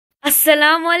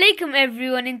Assalamu alaikum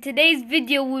everyone. In today's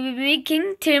video we will be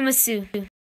making tiramisu.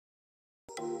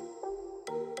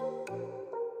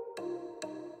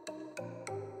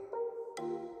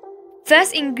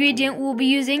 First ingredient, we'll be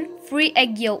using 3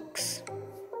 egg yolks.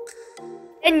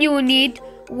 Then you will need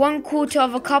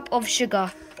 1/4 cup of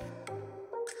sugar.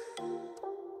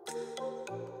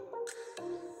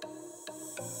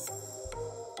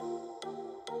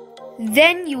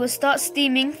 Then you will start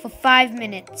steaming for 5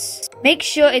 minutes. Make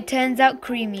sure it turns out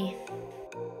creamy.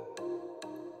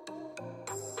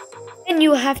 Then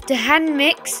you will have to hand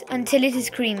mix until it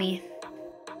is creamy.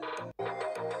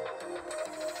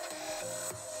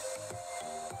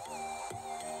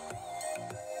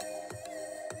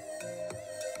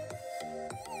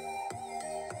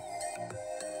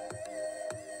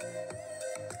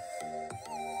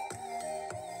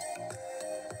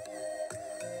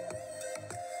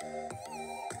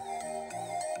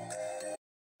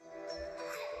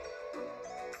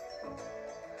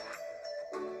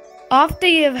 After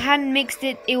you have hand mixed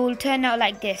it, it will turn out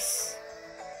like this.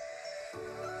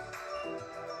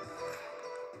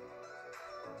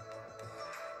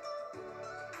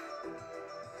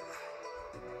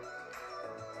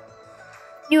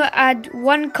 You add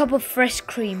 1 cup of fresh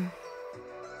cream.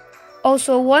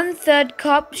 Also 1/3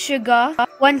 cup sugar,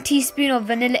 1 teaspoon of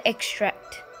vanilla extract.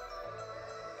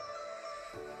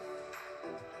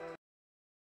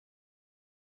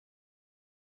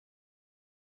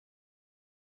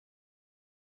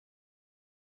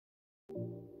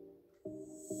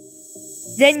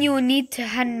 Then you will need to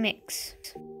hand mix.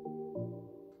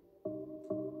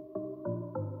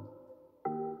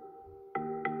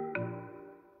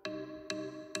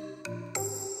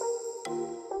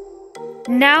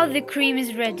 Now the cream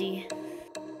is ready.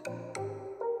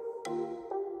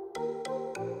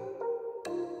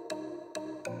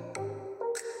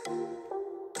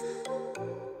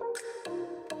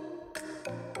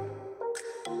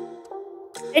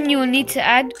 Then you will need to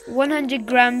add 100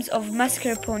 grams of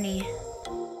mascarpone.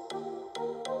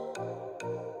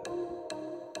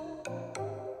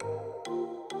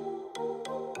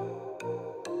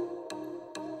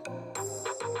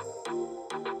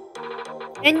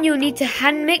 Then you'll need to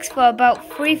hand mix for about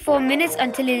 3-4 minutes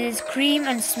until it is cream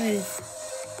and smooth.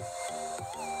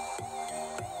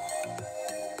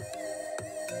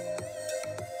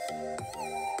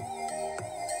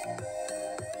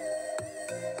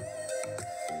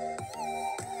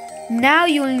 Now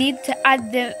you'll need to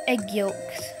add the egg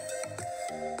yolks.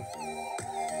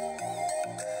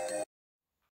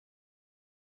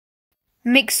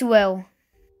 Mix well.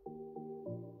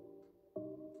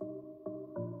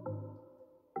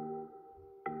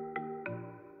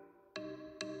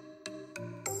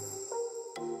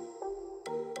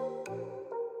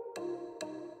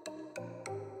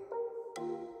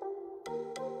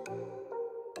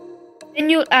 Then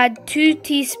you'll add 2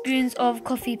 teaspoons of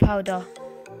coffee powder.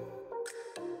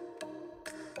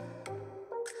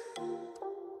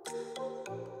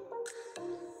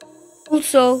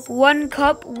 Also 1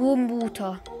 cup warm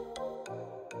water.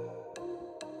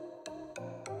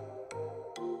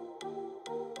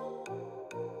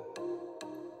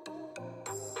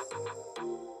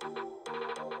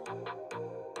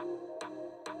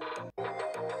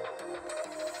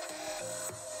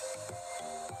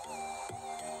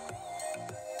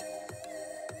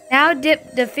 Now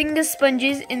dip the finger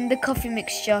sponges in the coffee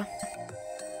mixture.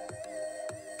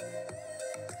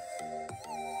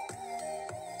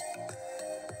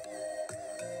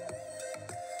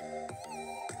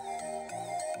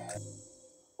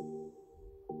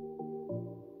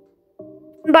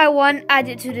 One by one, add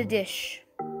it to the dish.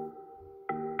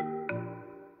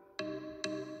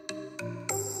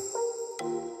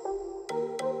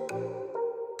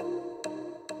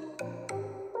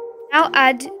 Now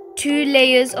add 2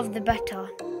 layers of the batter.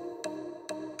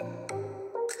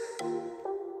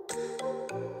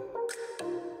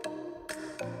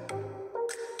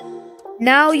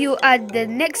 Now you add the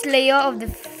next layer of the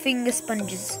finger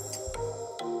sponges.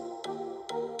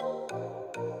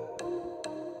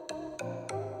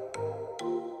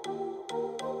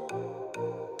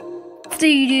 After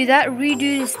you do that,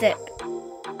 redo the step.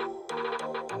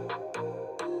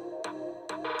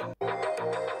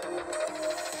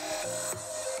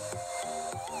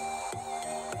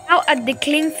 Now add the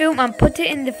cling film and put it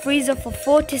in the freezer for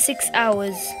 4 to 6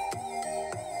 hours.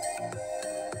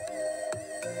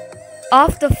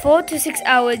 After 4 to 6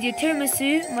 hours, your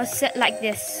tiramisu must set like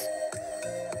this.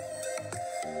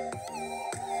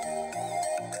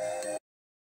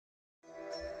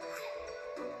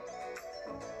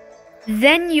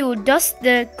 Then you will dust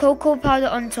the cocoa powder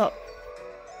on top.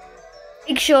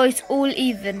 Make sure it's all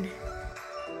even.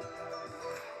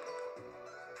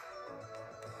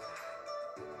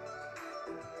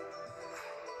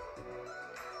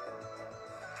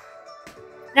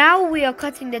 Now we are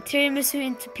cutting the tiramisu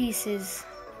into pieces.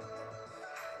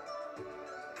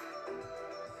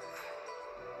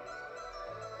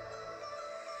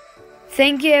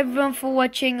 Thank you everyone for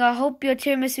watching. I hope your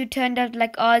tiramisu turned out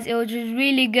like ours. It was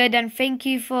really good, and thank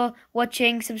you for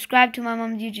watching. Subscribe to my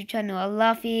mom's YouTube channel.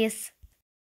 Allah Hafiz.